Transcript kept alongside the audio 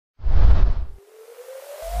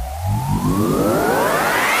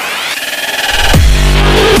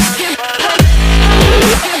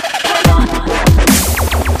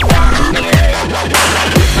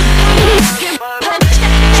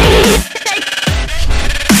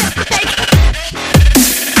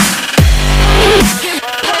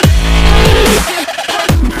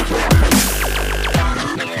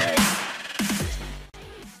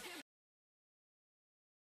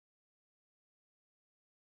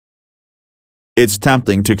It's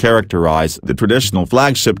tempting to characterize the traditional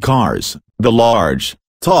flagship cars, the large,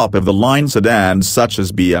 top-of-the-line sedans such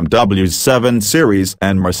as BMW's 7 Series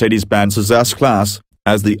and Mercedes-Benz's S-Class,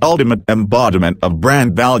 as the ultimate embodiment of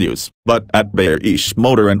brand values. But at Bayerische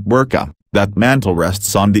Motoren Werke, that mantle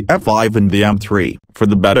rests on the F5 and the M3. For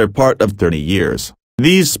the better part of 30 years,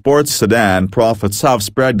 these sports sedan prophets have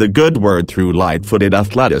spread the good word through light-footed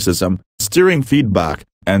athleticism, steering feedback,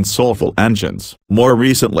 and soulful engines. More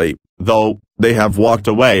recently, though, they have walked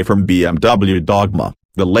away from BMW dogma,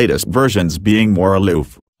 the latest versions being more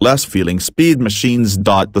aloof, less feeling speed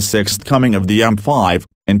machines.The sixth coming of the M5,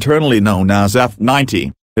 internally known as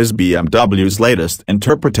F90, is BMW's latest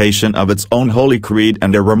interpretation of its own holy creed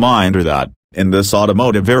and a reminder that, in this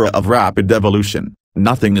automotive era of rapid evolution,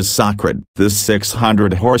 nothing is sacred. This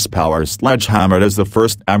 600 horsepower sledgehammer is the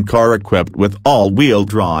first M car equipped with all-wheel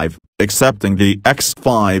drive, excepting the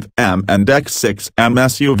X5M and X6M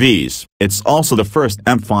SUVs. It's also the first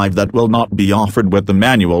M5 that will not be offered with the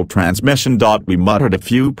manual transmission. We muttered a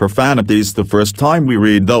few profanities the first time we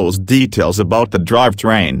read those details about the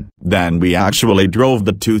drivetrain. Then we actually drove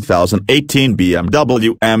the 2018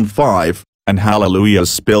 BMW M5, and hallelujahs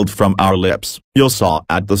spilled from our lips. You'll saw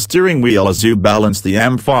at the steering wheel as you balance the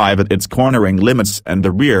M5 at its cornering limits and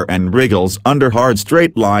the rear end wriggles under hard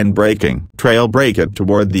straight line braking. Trail brake it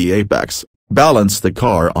toward the apex. Balance the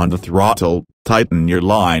car on the throttle, tighten your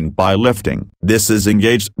line by lifting. This is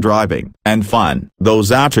engaged driving and fun.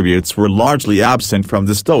 Those attributes were largely absent from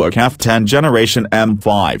the stoic F10-generation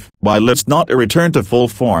M5. While it's not a return to full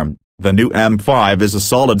form, the new M5 is a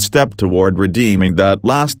solid step toward redeeming that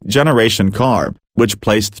last-generation car, which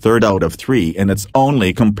placed third out of 3 in its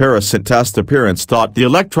only comparison test appearance.The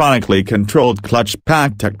electronically controlled clutch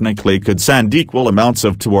pack technically could send equal amounts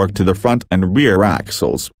of torque to the front and rear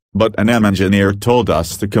axles, but an M engineer told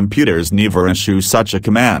us the computers never issue such a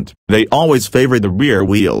command. They always favor the rear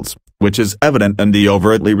wheels, which is evident in the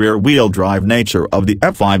overtly rear-wheel drive nature of the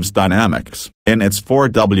F5's dynamics. In its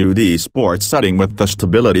 4WD sports setting with the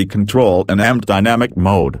stability control and M dynamic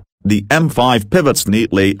mode, the M5 pivots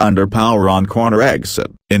neatly under power on corner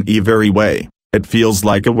exit. In every way, it feels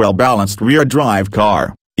like a well-balanced rear-drive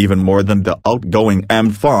car, even more than the outgoing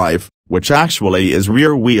M5, which actually is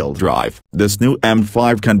rear-wheel drive. This new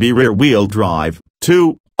M5 can be rear-wheel drive,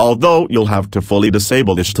 too, although you'll have to fully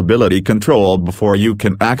disable the stability control before you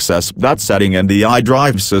can access that setting in the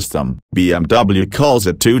iDrive system. BMW calls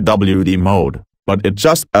it 2WD mode, but it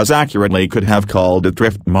just as accurately could have called it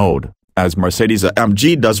drift mode, as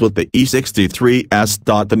Mercedes-AMG does with the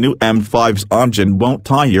E63S. The new M5's engine won't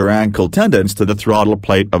tie your ankle tendons to the throttle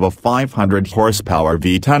plate of a 500 horsepower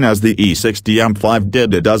V10 as the E60 M5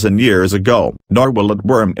 did a dozen years ago, nor will it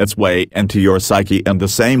worm its way into your psyche in the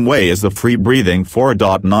same way as the free-breathing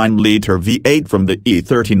 4.9-liter V8 from the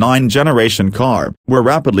E39-generation car. We're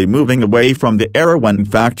rapidly moving away from the era when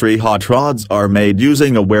factory hot rods are made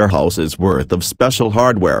using a warehouse's worth of special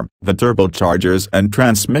hardware. The turbochargers and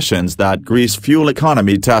transmissions that grease fuel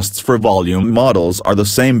economy tests for volume models are the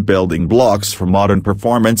same building blocks for modern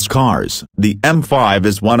performance cars. The M5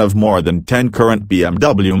 is one of more than 10 current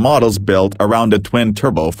BMW models built around a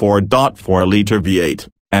twin-turbo 4.4-liter V8,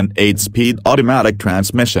 an 8-speed automatic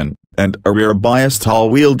transmission, and a rear-biased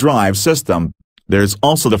all-wheel drive system. There's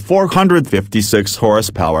also the 456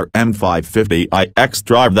 horsepower M550i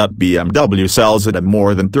xDrive that BMW sells at a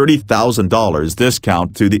more than $30,000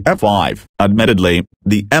 discount to the F5. Admittedly,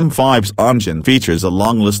 the M5's engine features a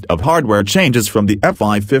long list of hardware changes from the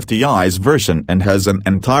F550i's version and has an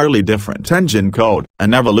entirely different engine code,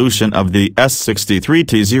 an evolution of the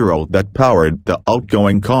S63T0 that powered the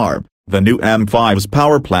outgoing car. The new M5's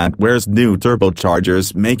power plant wears new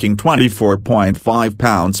turbochargers making 24.5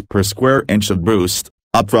 pounds per square inch of boost,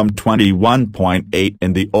 up from 21.8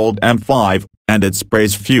 in the old M5, and it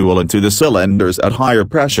sprays fuel into the cylinders at higher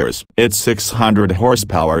pressures. Its 600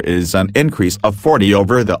 horsepower is an increase of 40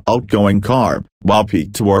 over the outgoing car, while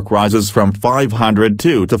peak torque rises from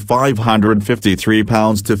 502 to 553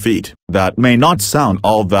 pounds-feet. That may not sound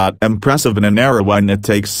all that impressive in an era when it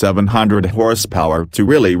takes 700 horsepower to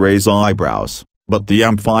really raise eyebrows, But the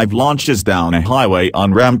M5 launches down a highway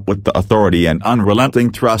on-ramp with the authority and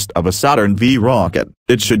unrelenting thrust of a Saturn V rocket.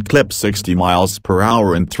 It should clip 60 miles per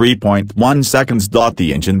hour in 3.1 seconds.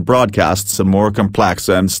 The engine broadcasts a more complex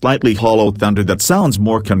and slightly hollow thunder that sounds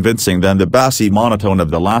more convincing than the bassy monotone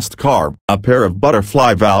of the last car. A pair of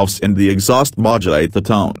butterfly valves in the exhaust modulate the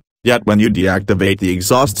tone. Yet when you deactivate the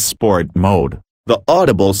exhaust sport mode, the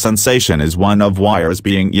audible sensation is one of wires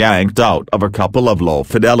being yanked out of a couple of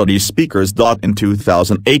low-fidelity speakers. In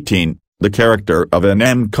 2018, the character of an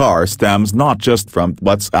M car stems not just from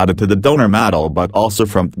what's added to the donor mantle but also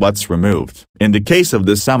from what's removed. In the case of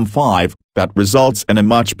this M5, that results in a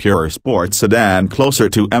much purer sports sedan closer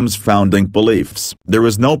to M's founding beliefs. There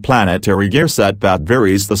is no planetary gear set that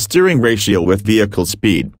varies the steering ratio with vehicle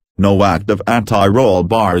speed, no active anti-roll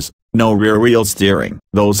bars, no rear-wheel steering.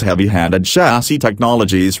 Those heavy-handed chassis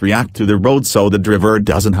technologies react to the road so the driver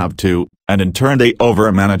doesn't have to, and in turn they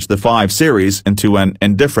overmanage the 5 Series into an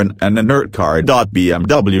indifferent and inert car.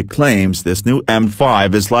 BMW claims this new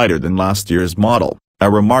M5 is lighter than last year's model, a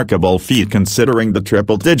remarkable feat considering the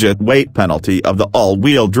triple-digit weight penalty of the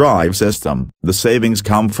all-wheel drive system. The savings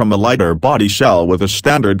come from a lighter body shell with a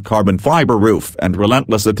standard carbon fiber roof and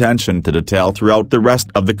relentless attention to detail throughout the rest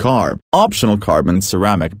of the car. Optional carbon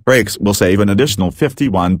ceramic brakes will save an additional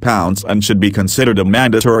 £51 and should be considered a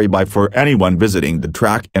mandatory buy for anyone visiting the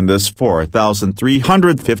track in this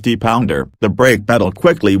 4,350-pounder. The brake pedal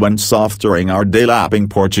quickly went soft during our day lapping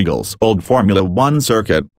Portugal's old Formula 1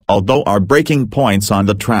 circuit, although our braking points on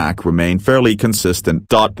the track remain fairly consistent.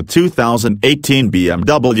 The 2018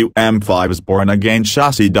 BMW M5's born-again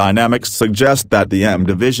chassis dynamics suggest that the M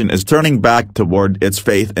division is turning back toward its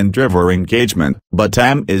faith in driver engagement, but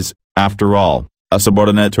M is, after all, a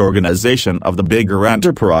subordinate organization of the bigger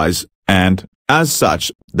enterprise, and, as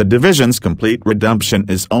such, the division's complete redemption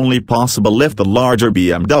is only possible if the larger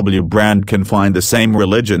BMW brand can find the same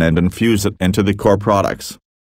religion and infuse it into the core products.